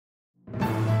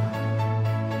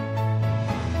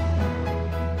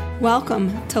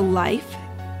Welcome to Life,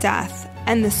 Death,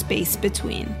 and the Space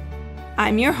Between.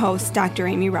 I'm your host, Dr.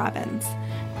 Amy Robbins.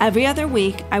 Every other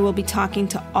week, I will be talking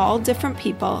to all different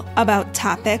people about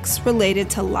topics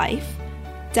related to life,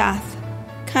 death,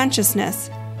 consciousness,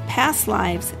 past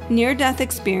lives, near-death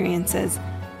experiences,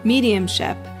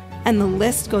 mediumship, and the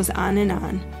list goes on and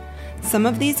on. Some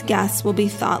of these guests will be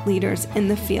thought leaders in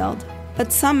the field,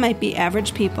 but some might be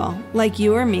average people like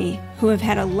you or me who have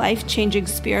had a life-changing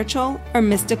spiritual or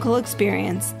mystical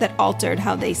experience that altered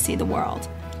how they see the world.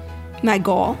 My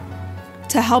goal?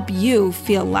 To help you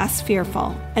feel less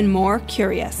fearful and more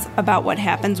curious about what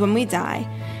happens when we die,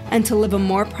 and to live a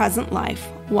more present life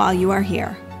while you are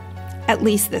here, at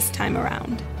least this time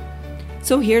around.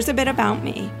 So here's a bit about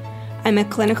me. I'm a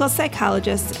clinical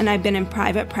psychologist and I've been in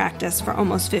private practice for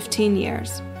almost 15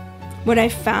 years. What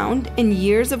I've found in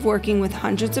years of working with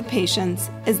hundreds of patients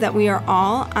is that we are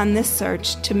all on this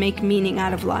search to make meaning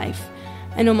out of life,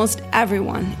 and almost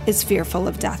everyone is fearful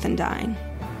of death and dying.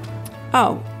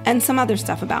 Oh, and some other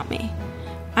stuff about me.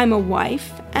 I'm a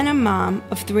wife and a mom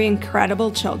of 3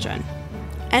 incredible children.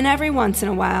 And every once in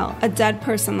a while, a dead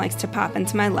person likes to pop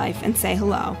into my life and say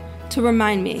hello to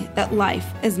remind me that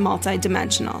life is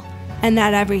multidimensional and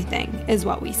not everything is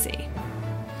what we see.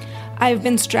 I've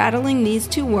been straddling these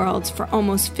two worlds for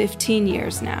almost 15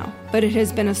 years now, but it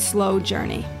has been a slow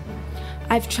journey.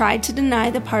 I've tried to deny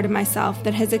the part of myself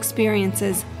that has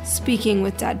experiences speaking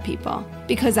with dead people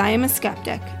because I am a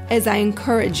skeptic, as I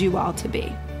encourage you all to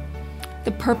be.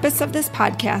 The purpose of this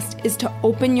podcast is to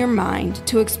open your mind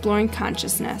to exploring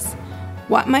consciousness,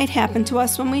 what might happen to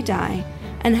us when we die,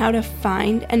 and how to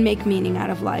find and make meaning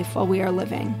out of life while we are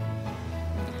living.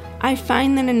 I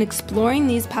find that in exploring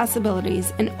these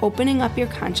possibilities and opening up your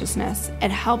consciousness, it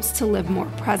helps to live more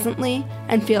presently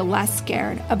and feel less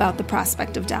scared about the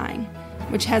prospect of dying,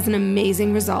 which has an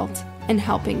amazing result in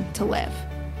helping to live.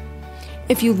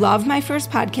 If you love my first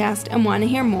podcast and want to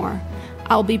hear more,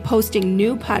 I'll be posting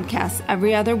new podcasts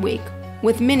every other week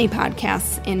with mini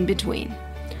podcasts in between.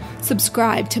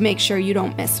 Subscribe to make sure you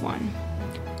don't miss one.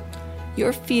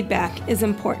 Your feedback is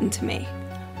important to me.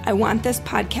 I want this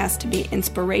podcast to be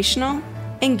inspirational,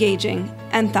 engaging,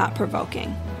 and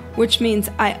thought-provoking, which means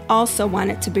I also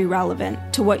want it to be relevant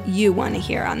to what you want to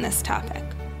hear on this topic.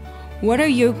 What are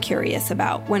you curious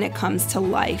about when it comes to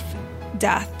life,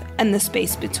 death, and the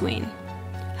space between?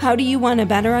 How do you want to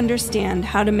better understand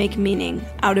how to make meaning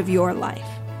out of your life?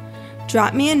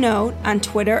 Drop me a note on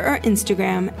Twitter or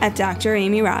Instagram at Dr.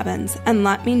 Amy Robbins and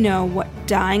let me know what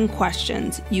dying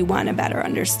questions you want to better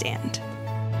understand.